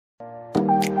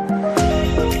Welcome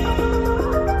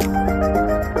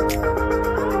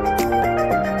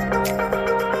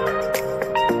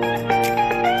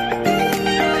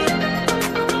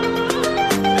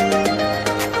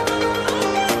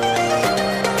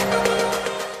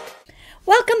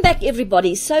back,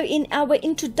 everybody. So in our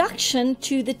introduction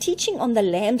to the teaching on the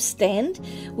lampstand,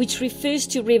 which refers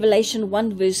to Revelation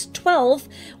 1 verse 12,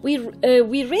 we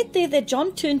read there that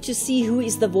John turned to see who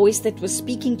is the voice that was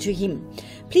speaking to him.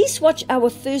 Please watch our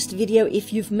first video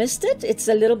if you've missed it. It's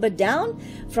a little bit down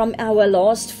from our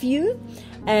last few.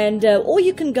 And or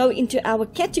you can go into our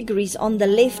categories on the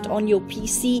left on your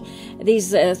PC.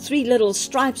 There's 3 little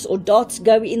stripes or dots.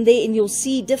 Go in there and you'll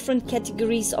see different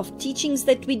categories of teachings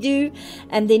that we do,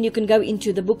 and then you can go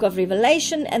into the book of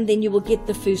Revelation, and then you will get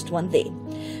the first one there.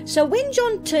 So when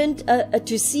John turned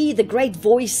to see the great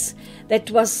voice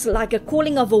that was like a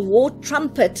calling of a war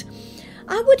trumpet,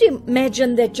 I would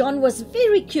imagine that John was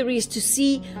very curious to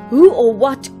see who or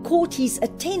what caught his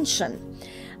attention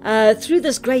through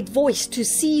this great voice, to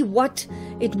see what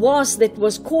it was that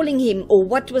was calling him, or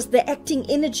what was the acting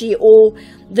energy or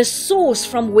the source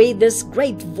from where this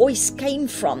great voice came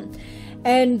from.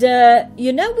 And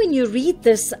you know, when you read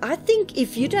this, I think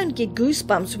if you don't get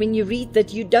goosebumps when you read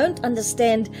that, you don't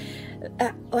understand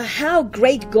how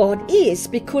great God is.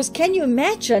 Because can you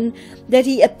imagine that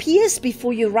he appears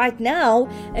before you right now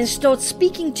and starts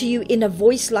speaking to you in a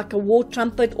voice like a war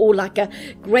trumpet, or like a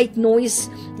great noise,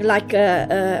 like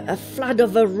a flood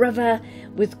of a river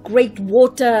with great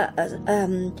water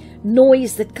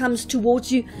noise that comes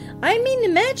towards you? I mean,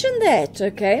 imagine that,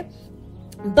 okay?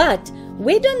 But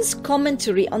Whedon's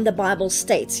commentary on the Bible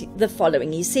states the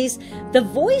following. He says, the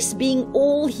voice being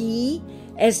all he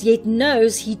as yet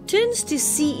knows, he turns to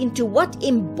see into what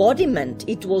embodiment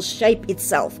it will shape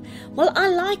itself. Well, I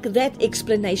like that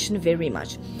explanation very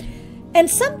much. And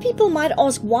some people might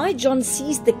ask why John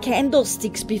sees the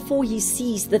candlesticks before he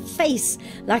sees the face,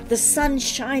 like the sun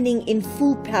shining in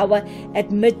full power at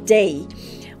midday.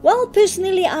 Well,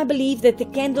 personally, I believe that the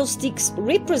candlesticks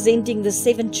representing the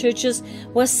 7 churches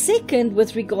was second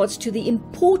with regards to the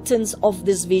importance of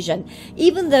this vision,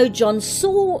 even though John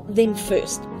saw them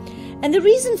first. And the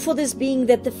reason for this being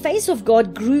that the face of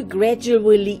God grew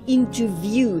gradually into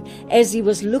view as he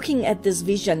was looking at this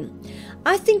vision.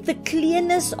 I think the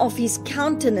clearness of his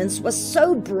countenance was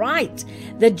so bright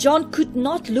that John could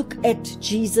not look at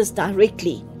Jesus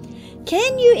directly.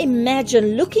 Can you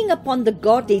imagine looking upon the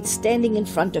Godhead standing in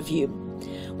front of you?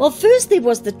 Well, first there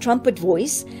was the trumpet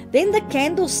voice, then the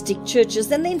candlestick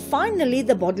churches, and then finally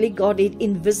the bodily Godhead,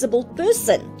 invisible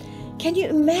person. Can you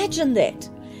imagine that?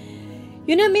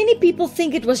 You know, many people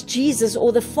think it was Jesus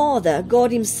or the Father,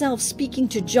 God himself, speaking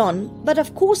to John. But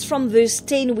of course, from verse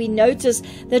 10, we notice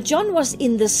that John was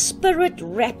in the Spirit,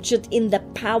 raptured in the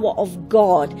power of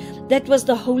God. That was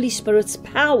the Holy Spirit's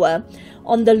power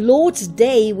on the Lord's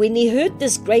day, when he heard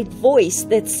this great voice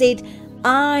that said,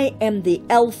 I am the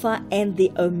Alpha and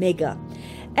the Omega.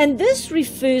 And this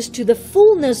refers to the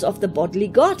fullness of the bodily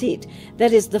Godhead,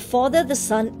 that is the Father, the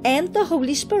Son, and the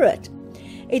Holy Spirit.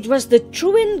 It was the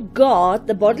truant God,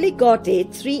 the bodily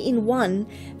Godhead, 3 in 1,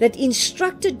 that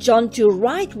instructed John to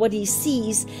write what he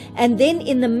sees, and then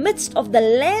in the midst of the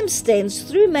lampstands,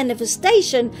 through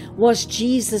manifestation, was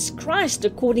Jesus Christ,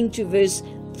 according to verse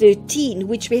 13,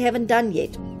 which we haven't done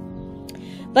yet.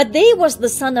 But there was the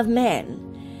Son of Man.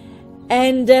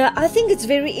 And I think it's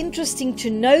very interesting to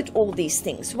note all these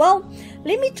things. Well,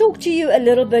 let me talk to you a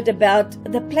little bit about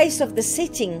the place of the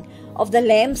setting of the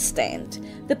lampstand.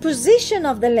 The position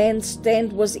of the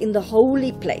lampstand was in the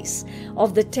holy place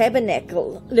of the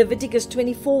tabernacle, Leviticus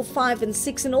 24, 5 and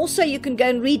 6. And also you can go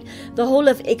and read the whole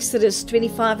of Exodus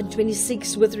 25 and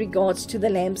 26 with regards to the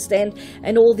lampstand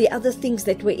and all the other things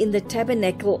that were in the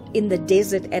tabernacle in the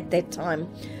desert at that time.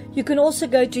 You can also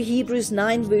go to Hebrews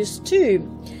 9 verse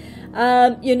 2.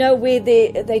 You know, where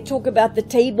they talk about the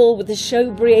table with the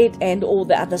showbread and all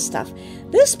the other stuff.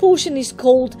 This portion is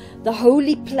called the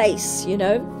holy place, you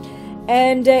know.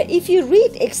 And if you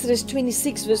read Exodus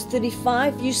 26 verse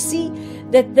 35, you see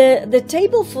that the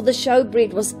table for the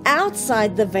showbread was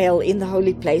outside the veil in the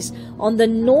holy place on the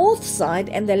north side,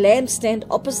 and the lampstand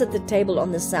opposite the table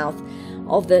on the south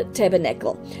of the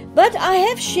tabernacle. But I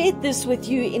have shared this with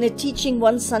you in a teaching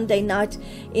one Sunday night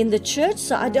in the church,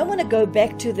 so I don't want to go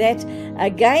back to that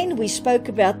again. We spoke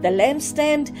about the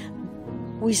lampstand,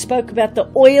 we spoke about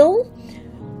the oil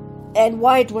and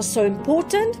why it was so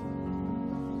important,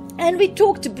 and we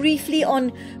talked briefly on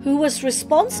who was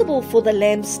responsible for the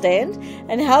lampstand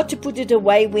and how to put it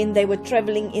away when they were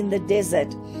traveling in the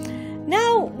desert.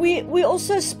 Now we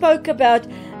also spoke about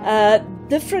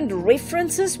different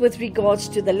references with regards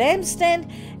to the lampstand,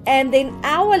 and then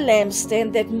our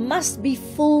lampstand that must be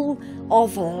full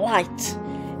of light.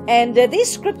 And there's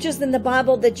scriptures in the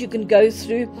Bible that you can go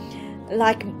through,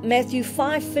 like Matthew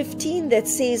 5:15, that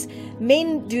says,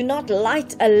 "Men do not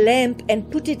light a lamp and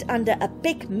put it under a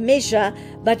peck measure,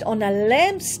 but on a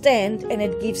lampstand, and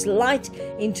it gives light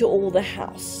into all the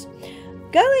house."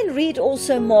 Go and read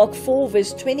also Mark 4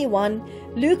 verse 21,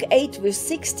 Luke 8 verse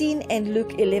 16, and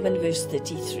Luke 11 verse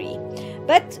 33.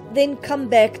 But then come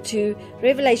back to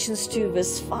Revelations 2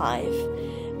 verse 5,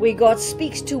 where God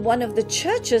speaks to one of the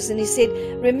churches, and he said,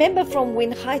 "Remember from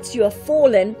when heights you have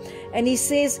fallen." And he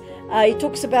says, he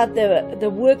talks about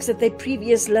the works that they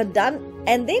previously had done.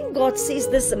 And then God says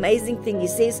this amazing thing. He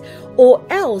says, "Or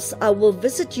else I will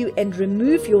visit you and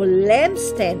remove your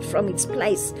lampstand from its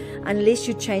place unless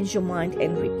you change your mind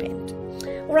and repent."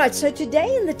 All right, so today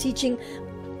in the teaching,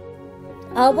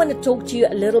 I want to talk to you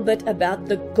a little bit about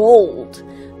the gold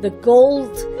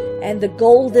and the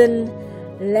golden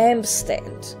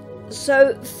lampstand. So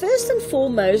first and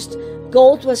foremost,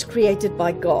 gold was created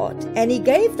by God, and he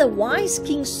gave the wise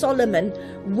King Solomon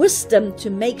wisdom to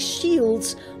make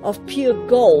shields of pure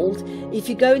gold. If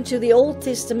you go into the Old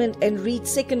Testament and read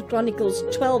 2 Chronicles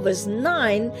 12 verse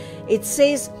 9, it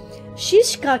says,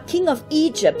 "Shishka, king of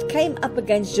Egypt, came up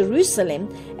against Jerusalem,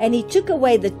 and he took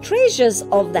away the treasures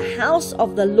of the house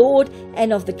of the Lord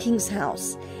and of the king's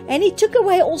house. And he took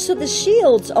away also the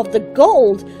shields of the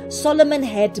gold Solomon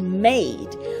had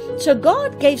made." So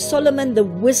God gave Solomon the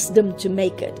wisdom to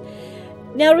make it.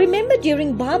 Now remember,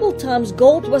 during Bible times,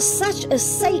 gold was such a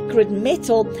sacred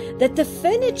metal that the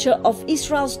furniture of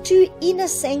Israel's 2 inner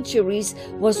sanctuaries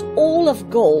was all of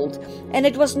gold, and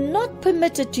it was not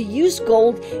permitted to use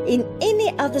gold in any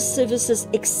other services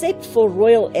except for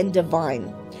royal and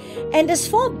divine. And as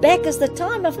far back as the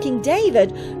time of King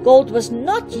David, gold was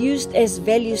not used as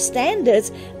value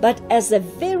standards, but as a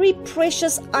very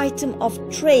precious item of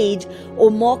trade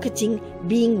or marketing,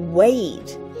 being weighed.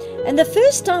 And the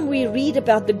first time we read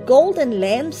about the golden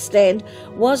lampstand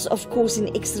was, of course,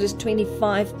 in Exodus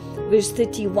 25, verse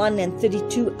 31 and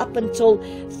 32, up until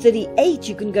 38.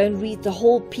 You can go and read the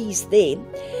whole piece there.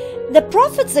 The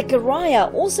prophet Zechariah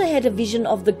also had a vision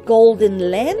of the golden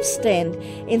lampstand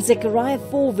in Zechariah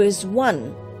 4 verse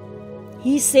 1.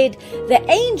 He said, "The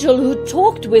angel who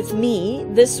talked with me,"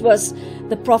 this was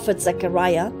the prophet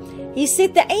Zechariah, he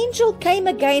said, "The angel came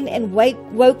again and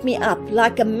woke me up,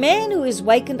 like a man who is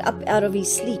wakened up out of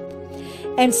his sleep,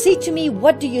 and said to me,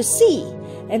 'What do you see?'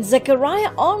 And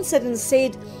Zechariah answered and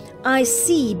said, 'I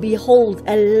see, behold,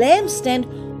 a lampstand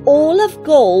all of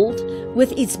gold,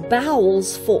 with its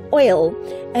bowls for oil,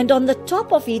 and on the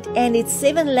top of it, and its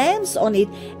 7 lamps on it,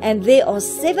 and there are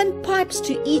 7 pipes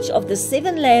to each of the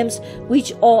 7 lamps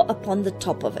which are upon the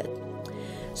top of it.'"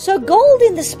 So gold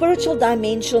in the spiritual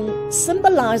dimension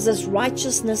symbolizes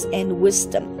righteousness and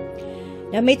wisdom.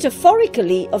 Now,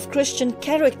 metaphorically, of Christian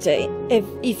character,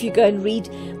 if you go and read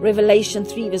Revelation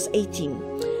 3 verse 18,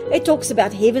 it talks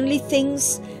about heavenly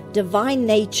things, divine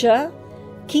nature,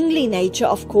 kingly nature,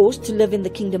 of course, to live in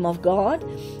the kingdom of God,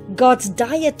 God's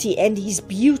deity and his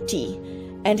beauty,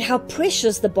 and how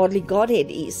precious the bodily Godhead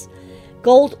is.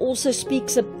 Gold also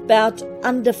speaks about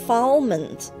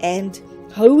undefilement and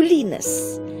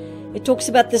holiness. It talks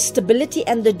about the stability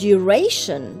and the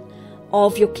duration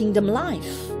of your kingdom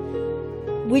life,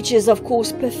 which is, of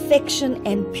course, perfection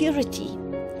and purity.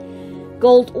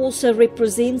 Gold also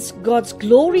represents God's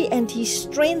glory and his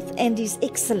strength and his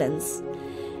excellence.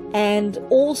 And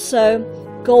also,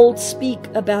 gold speak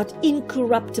about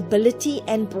incorruptibility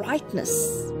and brightness.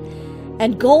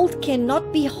 And gold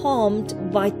cannot be harmed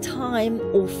by time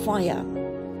or fire.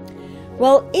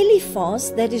 Well,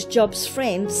 Eliphaz, that is Job's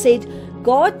friend, said,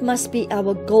 "God must be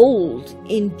our gold,"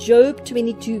 in Job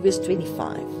 22 verse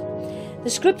 25. The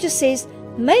scripture says,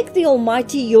 "Make the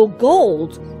Almighty your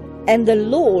gold, and the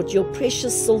Lord your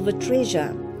precious silver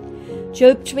treasure."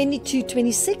 Job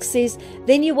 22:26 says,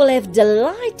 "Then you will have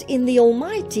delight in the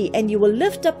Almighty, and you will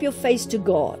lift up your face to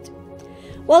God."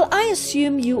 Well, I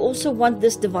assume you also want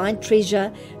this divine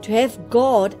treasure to have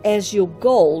God as your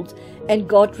gold, and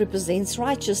God represents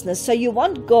righteousness. So you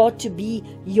want God to be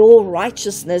your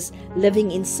righteousness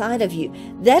living inside of you.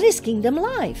 That is kingdom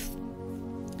life.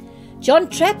 John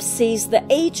Trapp says the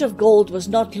age of gold was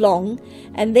not long,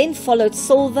 and then followed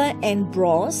silver and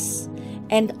brass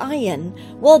and iron.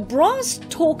 Well, brass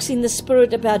talks in the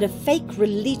spirit about a fake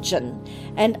religion,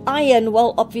 and iron,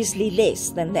 well, obviously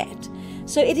less than that.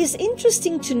 So it is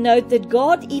interesting to note that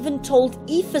God even told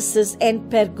Ephesus and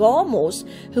Pergamos,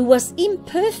 who was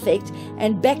imperfect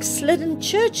and backslidden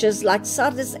churches like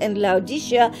Sardis and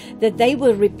Laodicea, that they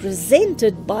were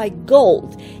represented by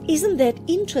gold. Isn't that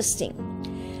interesting?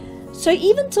 So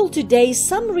even till today,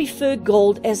 some refer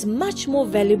gold as much more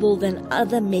valuable than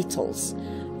other metals.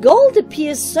 Gold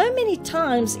appears so many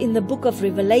times in the book of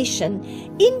Revelation,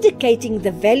 indicating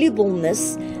the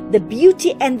valuableness, the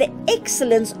beauty and the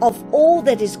excellence of all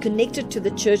that is connected to the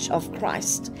Church of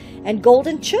Christ. And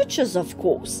golden churches, of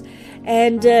course.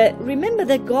 And remember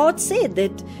that God said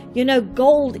that,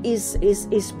 gold is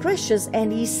precious.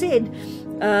 And he said,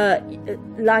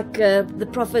 the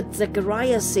prophet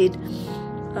Zechariah said,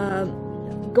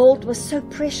 gold was so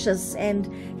precious, and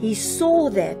he saw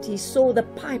the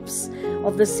pipes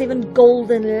of the 7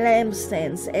 golden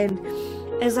lampstands. And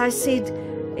as I said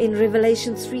in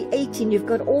Revelation 3:18, you've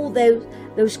got all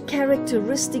those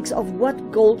characteristics of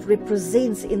what gold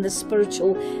represents in the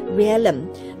spiritual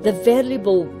realm, the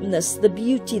valuableness, the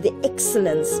beauty, the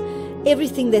excellence,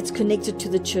 everything that's connected to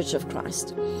the Church of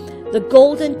Christ. The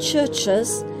golden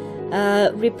churches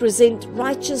represent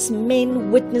righteous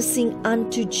men witnessing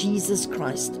unto Jesus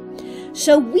Christ.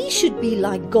 So we should be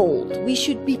like gold. We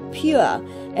should be pure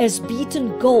as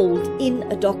beaten gold in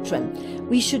a doctrine.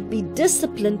 We should be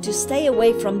disciplined to stay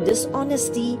away from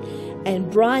dishonesty and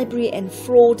bribery and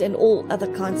fraud and all other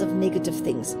kinds of negative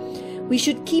things. We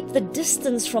should keep the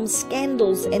distance from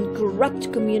scandals and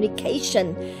corrupt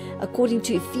communication, according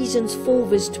to Ephesians 4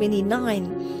 verse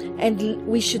 29. And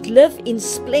we should live in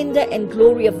splendor and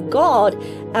glory of God,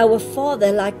 our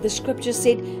Father, like the scripture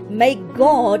said, make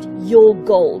God your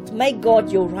gold, make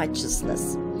God your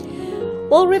righteousness.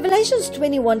 Well, Revelations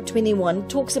 21:21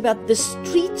 talks about the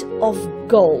street of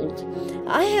gold.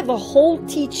 I have a whole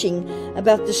teaching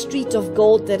about the street of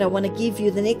gold that I want to give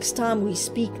you the next time we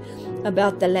speak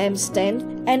about the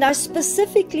lampstand, and I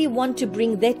specifically want to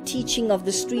bring that teaching of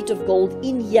the street of gold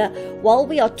in here while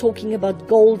we are talking about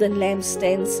gold and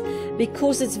lampstands,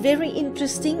 because it's very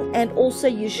interesting, and also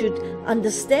you should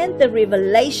understand the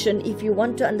Revelation if you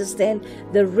want to understand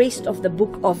the rest of the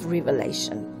book of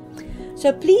Revelation.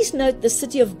 So please note the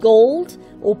city of gold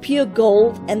or pure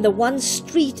gold and the one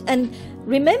street. And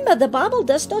remember, the Bible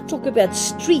does not talk about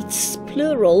streets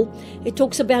plural, it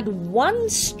talks about one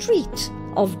street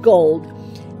of gold.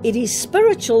 It is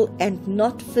spiritual and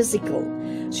not physical.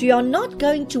 So you are not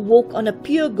going to walk on a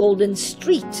pure golden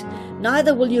street,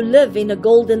 neither will you live in a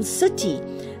golden city.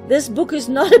 This book is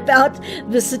not about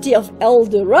the city of El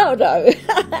Dorado.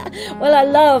 Well, I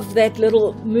love that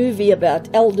little movie about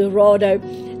El Dorado.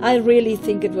 I really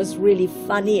think it was really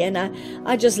funny, and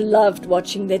I just loved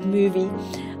watching that movie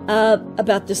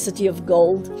about the city of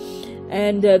gold.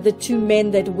 And the 2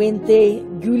 men that went there,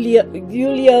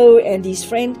 Giulio and his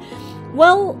friend.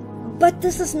 Well, but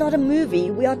this is not a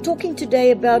movie. We are talking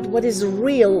today about what is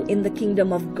real in the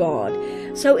kingdom of God.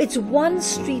 So it's one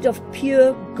street of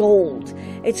pure gold.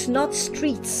 It's not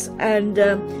streets. And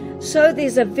so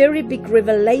there's a very big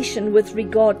revelation with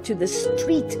regard to the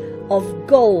street of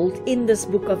gold in this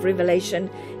book of Revelation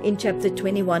in chapter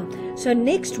 21. So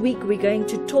next week we're going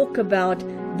to talk about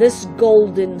this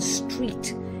golden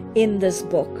street in this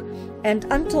book. And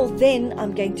until then,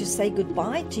 I'm going to say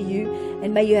goodbye to you,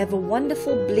 and may you have a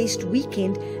wonderful, blessed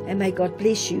weekend, and may God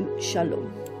bless you.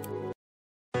 Shalom.